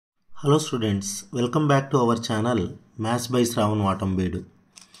Hello students, welcome back to our channel Maths by Shravan Vatambedu.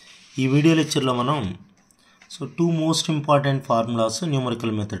 ఈ video లెక్చర్లో మనం two most important formulas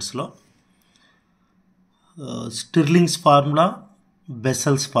numerical methods లో Stirlings formula,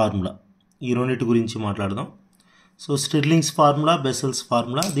 Bessels formula ఈ రెండిటి గురించి మాట్లాడదాం. Stirlings formula, Bessels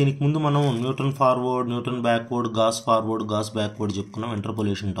formula దీనికి ముందు మనం Newton forward, Newton backward, gas forward, gas backward చెప్పుకున్నాం.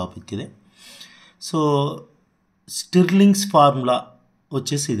 ఇంటర్పోలేషన్ టాపిక్ ఇది. Stirlings formula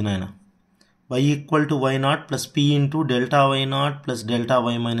వచ్చేసి ఇది నాయన y equal to y0 plus p into delta y0 plus delta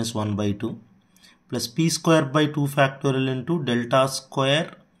y minus 1 by 2 plus p square by 2 factorial into delta square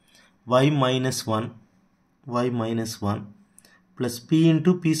y minus 1 plus p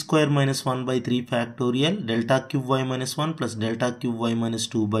into p square minus 1 by 3 factorial delta cube y minus 1 plus delta cube y minus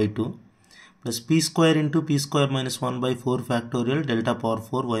 2 by 2 plus p square into p square minus 1 by 4 factorial delta power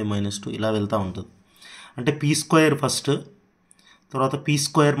 4 y minus 2 ఇలా వెళ్తా ఉంటుంది. అంటే p square first, తర్వాత p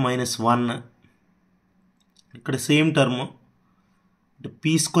square minus 1, ఇక్కడ same term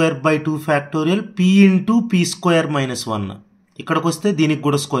p square by 2 factorial p into p square minus 1. ఇక్కడికి వస్తే దీనికి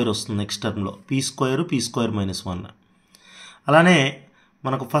కూడా స్క్వేర్ వస్తుంది నెక్స్ట్ టర్మ్లో, p square minus 1. అలానే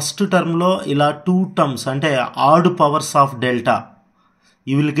మనకు ఫస్ట్ టర్మ్లో ఇలా 2 టర్మ్స్ అంటే add powers of delta,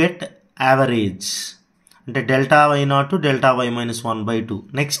 you will get average. అంటే delta y0 delta y minus 1 by 2.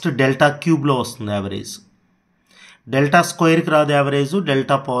 Next delta క్యూబ్లో వస్తుంది యావరేజ్. డెల్టా స్క్వేర్కి రాదు యావరేజ్,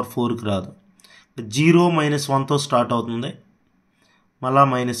 డెల్టా పవర్ 4కి రాదు. 0 - 1తో స్టార్ట్ అవుతుంది, మళ్ళా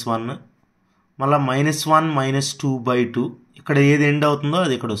 -1, మళ్ళా -1 - 2 by 2. ఇక్కడ ఏది ఎండ్ అవుతుందో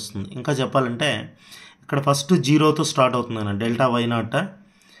అది ఇక్కడ వస్తుంది. ఇంకా చెప్పాలంటే ఇక్కడ ఫస్ట్ 0తో స్టార్ట్ అవుతుంది అన్న డెల్టా y0,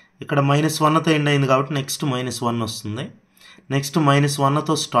 ఇక్కడ -1తో ఎండ్ అయింది కాబట్టి నెక్స్ట్ -1 వస్తుంది. నెక్స్ట్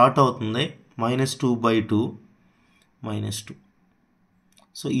 -1తో స్టార్ట్ అవుతుంది, -2 by 2 -2.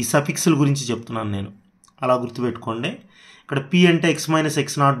 ఈ సఫిక్స్ల గురించి చెప్తున్నాను నేను, అలా గుర్తుపెట్టుకోండి. ఇక్కడ p అంటే x -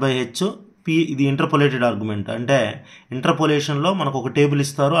 x0 by h. p ఇది ఇంటర్పోలేటెడ్ ఆర్గ్యుమెంట్. అంటే ఇంటర్పోలేషన్లో మనకు ఒక టేబుల్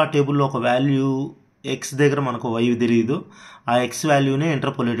ఇస్తారు, ఆ టేబుల్లో ఒక వాల్యూ x దగ్గర మనకు y తెలియదు, ఆ x వాల్యూనే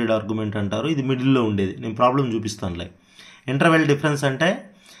ఇంటర్పోలేటెడ్ ఆర్గ్యుమెంట్ అంటారు. ఇది మిడిల్లో ఉండేది, నేను ప్రాబ్లం చూపిస్తానులే. ఇంటర్వెల్ డిఫరెన్స్ అంటే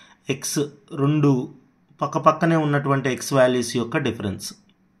x రెండు పక్కనే ఉన్నటువంటి x వాల్యూస్ యొక్క డిఫరెన్స్.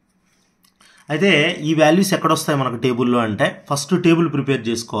 అయితే ఈ వాల్యూస్ ఎక్కడొస్తాయి మనకు టేబుల్లో అంటే ఫస్ట్ టేబుల్ ప్రిపేర్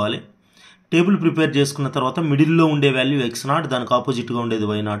చేసుకోవాలి. టేబుల్ ప్రిపేర్ చేసుకున్న తర్వాత మిడిల్లో ఉండే వాల్యూ x0, దానికి ఆపోజిట్గా ఉండేది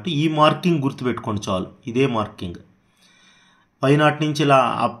y0. ఈ మార్కింగ్ గుర్తుపెట్టుకోండి చాలు, ఇదే మార్కింగ్. y0 నుంచి ఇలా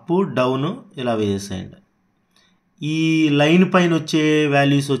అప్ డౌన్ ఇలా వేసేయండి. ఈ లైన్ పైన వచ్చే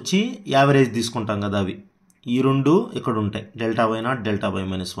వాల్యూస్ వచ్చి యావరేజ్ తీసుకుంటాం కదా, అవి ఈ రెండు ఇక్కడ ఉంటాయి, delta y0 delta y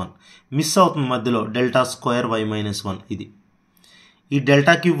minus 1. Miss అవుతుంది మధ్యలో డెల్టా స్క్వేర్ y minus 1. ఇది ఈ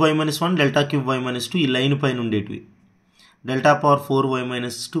delta cube y minus 1 delta cube y minus 2 ఈ లైన్ పైన ఉండేటివి. డెల్టా పవర్ 4 y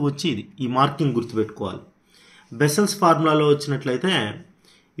minus 2 వచ్చి ఇది. ఈ మార్కింగ్ గుర్తుపెట్టుకోవాలి. బెసెల్స్ ఫార్ములాలో వచ్చినట్లయితే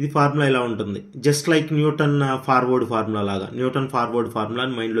ఇది ఫార్ములా ఇలా ఉంటుంది, just like Newton forward formula లాగా. న్యూటన్ ఫార్వర్డ్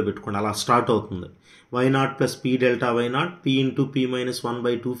ఫార్ములాని మైండ్లో పెట్టుకోండి, అలా స్టార్ట్ అవుతుంది. y0 plus p delta y0 p into p - 1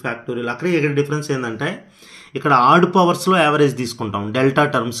 by 2 factorial. అక్కడే ఇక్కడ డిఫరెన్స్ ఏంటంటే ఇక్కడ ఆడ్ పవర్స్లో యావరేజ్ తీసుకుంటాం, డెల్టా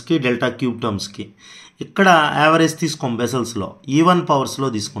టర్మ్స్కి డెల్టా క్యూబ్ టర్మ్స్కి. ఇక్కడ యావరేజ్ తీసుకోం బెసెల్స్లో, ఈవెన్ పవర్స్లో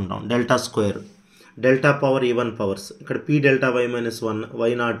తీసుకుంటాం, delta square, delta power even powers. ఇక్కడ p delta y minus 1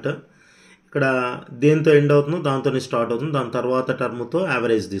 y0 ఇక్కడ దేంతో ఎండ్ అవుతుందో దాంతోనే స్టార్ట్ అవుతుంది, దాని తర్వాత టర్మ్తో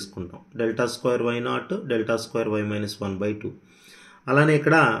యావరేజ్ తీసుకుంటాం, delta square y0 delta square y minus 1 by 2. అలానే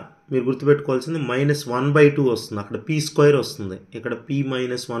ఇక్కడ మీరు గుర్తుపెట్టుకోవాల్సింది -1 by 2 వస్తుంది, అక్కడ p స్క్వేర్ వస్తుంది, ఇక్కడ p -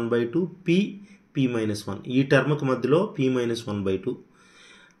 1 by 2 p - 1. ఈ టర్మ్కి మధ్యలో p - 1 by 2.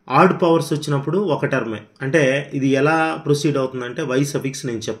 ఆడ్ పవర్స్ వచ్చినప్పుడు ఒక టర్మే. అంటే ఇది ఎలా ప్రొసీడ్ అవుతుందంటే y సఫిక్స్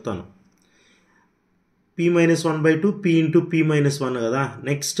నేను చెప్తాను. p - 1 by 2 p into p - 1 కదా,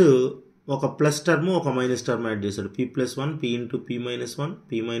 నెక్స్ట్ ఒక ప్లస్ టర్మ్ ఒక మైనస్ టర్మ్ యాడ్ చేశాడు, p + 1 p into p - 1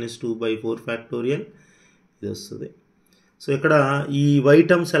 p - 2 by 4 factorial ఇది వస్తుంది. ఇక్కడ ఈ y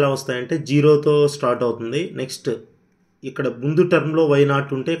టర్మ్స్ ఎలా వస్తాయంటే 0తో స్టార్ట్ అవుతుంది. నెక్స్ట్ ఇక్కడ ముందు టర్మ్లో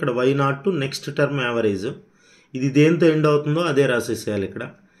y0 ఉంటే ఇక్కడ y0 నెక్స్ట్ టర్మ్ యావరేజ్. ఇది దేంతో ఎండ్ అవుతుందో అదే రాసేసేయాలి.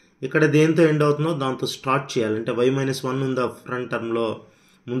 ఇక్కడ దేంతో ఎండ్ అవుతుందో దాంతో స్టార్ట్ చేయాలి. అంటే y - 1 ఉందా ఫ్రంట్ టర్మ్లో,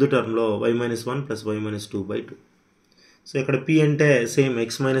 ముందు టర్మ్లో y - 1 ప్లస్ y - 2 by 2. ఇక్కడ p అంటే same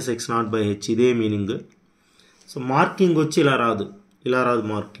x - x0 by h, ఇదే మీనింగ్. మార్కింగ్ వచ్చి ఇలా రాదు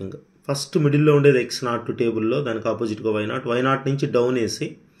మార్కింగ్. ఫస్ట్ మిడిల్లో ఉండేది x0 టేబుల్లో, దానికి ఆపోజిట్గా y0 నుంచి డౌన్ వేసి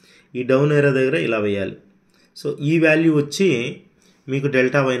ఈ డౌన్ ఏరియా దగ్గర ఇలా వేయాలి. ఈ వాల్యూ వచ్చి మీకు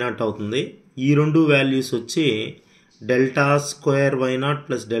డెల్టా y0 అవుతుంది. ఈ రెండు వాల్యూస్ వచ్చి delta square y0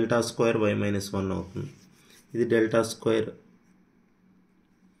 plus delta square y minus 1 అవుతుంది. ఇది డెల్టా స్క్వేర్.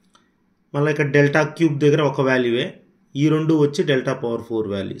 మళ్ళీ ఇక్కడ డెల్టా క్యూబ్ దగ్గర ఒక వాల్యూవే, ఈ రెండు వచ్చి డెల్టా పవర్ 4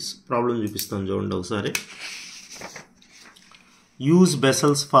 వాల్యూస్. ప్రాబ్లం చూపిస్తాను చూడండి ఒకసారి. Use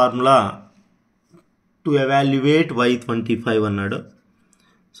బెసల్స్ formula to evaluate y25 అన్నాడు.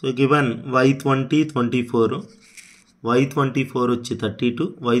 సో గివెన్ y20 24, y24 వచ్చి 32,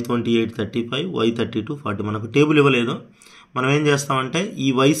 y28 35, y32 40. మనకు టేబుల్ ఇవ్వలేదు. మనం ఏం చేస్తామంటే ఈ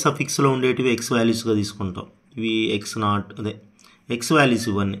y సఫిక్స్లో ఉండేటివి ఎక్స్ వాల్యూస్గా తీసుకుంటాం. ఇవి x0 అదే ఎక్స్ వాల్యూస్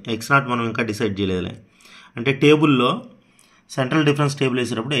ఇవన్నీ. x0 మనం ఇంకా డిసైడ్ చేయలేదులే. అంటే టేబుల్లో సెంట్రల్ డిఫరెన్స్ టేబుల్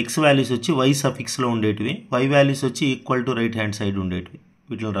వేసేటప్పుడు ఎక్స్ వాల్యూస్ వచ్చి y సఫిక్స్లో ఉండేటివి, y వాల్యూస్ వచ్చి equal to right hand side ఉండేటివి.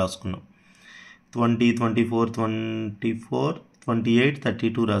 వీటిని రాసుకున్నాం. 20 24 24 28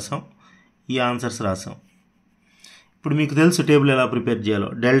 32 రాసాం. ఈ ఆన్సర్స్ రాసాం. ఇప్పుడు మీకు తెలుసు టేబుల్ ఎలా ప్రిపేర్ చేయాలో.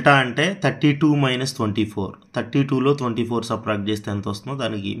 డెల్టా అంటే 32 - 24. 32లో 24 సబ్ట్రాక్ట్ చేస్తే ఎంత వస్తుందో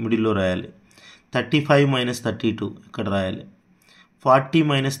దానికి మిడిల్లో రాయాలి. 35 - 32 ఇక్కడ రాయాలి. 40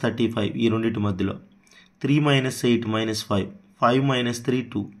 - 35 ఈ రెండింటి మధ్యలో. 3 - 8 - 5, 5 - 3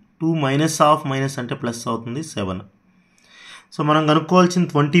 2, 2 మైనస్ ఆఫ్ మైనస్ అంటే ప్లస్ అవుతుంది 7. సో మనం కనుక్కోవాల్సింది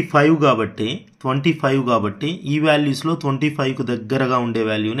 25 కాబట్టి ఈ వాల్యూస్లో 25కు దగ్గరగా ఉండే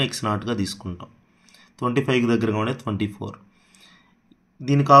వాల్యూని x0గా తీసుకుంటాం. 25కి దగ్గరగా ఉండే 24,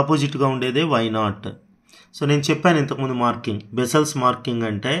 దీనికి ఆపోజిట్గా ఉండేదే y0. సో నేను చెప్పాను ఇంతకుముందు మార్కింగ్, బెసల్స్ మార్కింగ్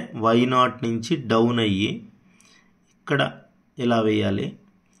అంటే y0 నుంచి డౌన్ అయ్యి ఇక్కడ ఇలా వేయాలి.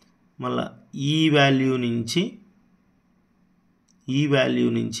 మళ్ళీ ఈ వాల్యూ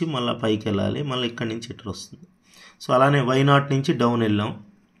నుంచి మళ్ళీ పైకి వెళ్ళాలి. మళ్ళీ ఇక్కడి నుంచి ఇట్లా వస్తుంది. సో అలానే y0 నుంచి డౌన్ వెళ్ళాం.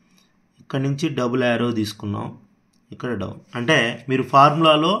 ఇక్కడ నుంచి డబుల్ యారో తీసుకున్నాం. ఇక్కడ డౌన్ అంటే మీరు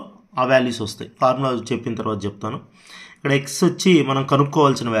ఫార్ములాలో ఆ వాల్యూస్ వస్తాయి. ఫార్ములా చెప్పిన తర్వాత చెప్తాను. ఇక్కడ ఎక్స్ వచ్చి మనం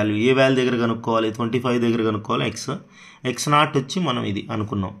కనుక్కోవాల్సిన వాల్యూ, ఏ వాల్యూ దగ్గర కనుక్కోవాలి, 25 దగ్గర కనుక్కోవాలి. x0 వచ్చి మనం ఇది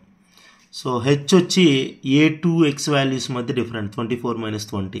అనుకున్నాం. సో హెచ్ వచ్చి A2 x వాల్యూస్ మధ్య డిఫరెంట్ 24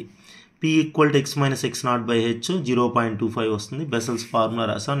 - 20. P = x - x0/h 0.25 వస్తుంది. బెసల్స్ ఫార్ములా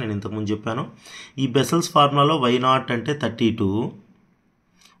రాసాను, నేను ఇంతకుముందు చెప్పాను. ఈ బెసల్స్ ఫార్ములాలో y0 అంటే 32,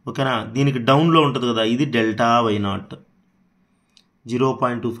 ఓకేనా. దీనికి డౌన్లో ఉంటుంది కదా, ఇది డెల్టా y0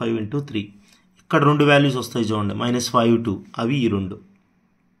 0.25 × 3. ఇక్కడ రెండు వాల్యూస్ వస్తాయి చూడండి, -5 2, అవి ఈ రెండు.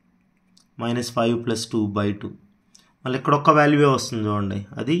 -5 + 2/2. మళ్ళీ ఇక్కడ ఒక్క వాల్యూవే వస్తుంది చూడండి,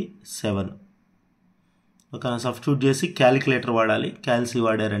 అది 7. ఓకేనా. సబ్స్టిట్యూట్ చేసి క్యాలిక్యులేటర్ వాడాలి. క్యాల్సీ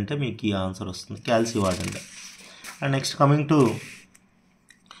వాడారంటే మీకు ఈ ఆన్సర్ వస్తుంది. క్యాల్సీ వాడండి. And next coming to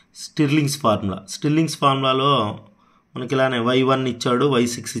స్టిర్లింగ్స్ formula. స్టిర్లింగ్స్ ఫార్ములాలో మనకి ఇలానే y1 ఇచ్చాడు,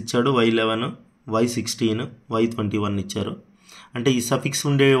 y6 ఇచ్చాడు, y11, y16, y21 ఇచ్చారు. అంటే ఈ సఫిక్స్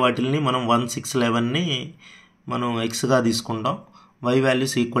ఉండే వాటిని మనం 1 6 11ని మనం ఎక్స్గా తీసుకుంటాం. y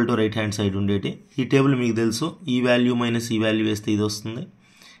values equal to right hand side ఉండేటి. ఈ టేబుల్ మీకు తెలుసు. ఈ వాల్యూ మైనస్ ఈ వాల్యూ వేస్తే ఇది వస్తుంది.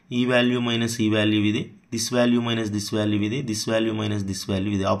 ఈ వాల్యూ మైనస్ ఈ వాల్యూ ఇది. This value minus this value ఇది. This value minus this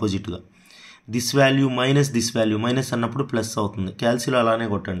value ఇది. ఆపోజిట్గా this value minus this value, minus అన్నప్పుడు ప్లస్ అవుతుంది. క్యాల్సీలో అలానే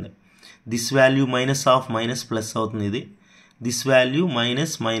కొట్టండి. This value minus of minus plus అవుతుంది ఇది. This value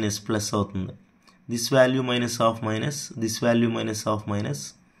minus minus plus అవుతుంది. This value minus of minus, this value minus of minus.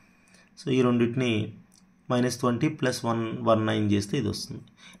 So ఈ రెండింటిని -20 + 119 చేస్తే ఇది వస్తుంది.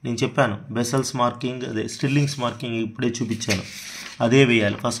 నేను చెప్పాను బెసల్స్ మార్కింగ్, అదే స్టిర్లింగ్స్ మార్కింగ్ ఇప్పుడే చూపించాను, అదే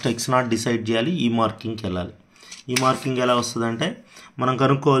వేయాలి. ఫస్ట్ x0 డిసైడ్ చేయాలి, ఈ మార్కింగ్కి వెళ్ళాలి. ఈ మార్కింగ్ ఎలా వస్తుంది అంటే మనం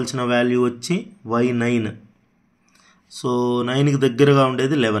కనుక్కోవాల్సిన వాల్యూ వచ్చి y9. సో 9కి దగ్గరగా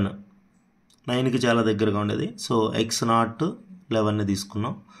ఉండేది 11, 9కి చాలా దగ్గరగా ఉండేది. సో x0 11ని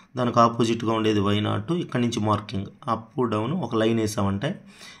తీసుకున్నాం. దానికి ఆపోజిట్గా ఉండేది y0. ఇక్కడి నుంచి మార్కింగ్ అప్ డౌన్ ఒక లైన్ వేసామంటే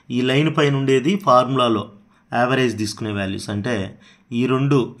ఈ లైన్ పైన ఉండేది ఫార్ములాలో యావరేజ్ తీసుకునే వాల్యూస్. అంటే ఈ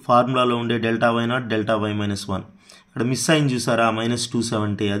రెండు ఫార్ములాలో ఉండే డెల్టా y0, డెల్టా y-1. ఇక్కడ మిస్ అయింది చూసారా,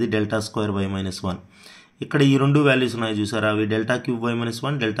 -270, అది డెల్టా స్క్వేర్ y-1. ఇక్కడ ఈ రెండు వాల్యూస్ ఉన్నాయి చూసారా, అవి delta cube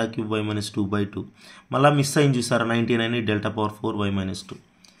y-1, delta cube y-2/2. మళ్ళీ మిస్ అయింది చూసారా 99, డెల్టా పవర్ 4 y-2.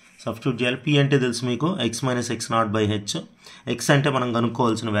 సబ్స్టిట్యూట్ చేయాలి. P అంటే తెలుసు మీకు, x - x0/h. x అంటే మనం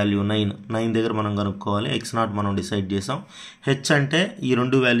కనుక్కోవాల్సిన వాల్యూ 9 దగ్గర మనం కనుక్కోవాలి. x0 మనం డిసైడ్ చేసాం. h అంటే ఈ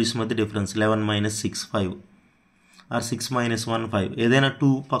రెండు వాల్యూస్ మధ్య డిఫరెన్స్ 11 - 6 5, ఆర్ 6 - 1 5, ఏదైనా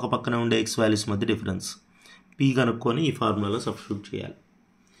 2 పక్క పక్కనే ఉండే x వాల్యూస్ మధ్య డిఫరెన్స్. P కనుక్కొని ఈ ఫార్ములాలో సబ్స్టిట్యూట్ చేయాలి.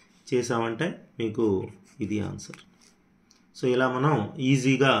 చేసామంటే మీకు ఇది ఆన్సర్. సో ఇలా మనం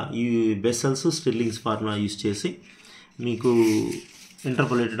ఈజీగా ఈ బెసల్స్ స్టిర్లింగ్స్ ఫార్ములా యూస్ చేసి మీకు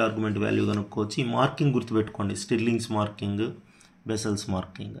ఇంటర్పోలేటెడ్ ఆర్గ్యుమెంట్ వాల్యూ కనుక్కోవచ్చు. ఈ మార్కింగ్ గుర్తుపెట్టుకోండి, స్టిర్లింగ్స్ మార్కింగ్, బెసల్స్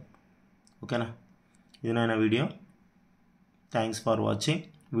మార్కింగ్. ఓకేనా. ఇది నా video. Thanks for watching.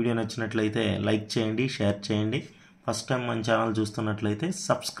 Video నచ్చినట్లయితే లైక్ చేయండి, షేర్ చేయండి. ఫస్ట్ టైం మన ఛానల్ చూస్తున్నట్లయితే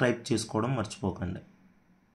సబ్స్క్రైబ్ చేసుకోవడం మర్చిపోకండి.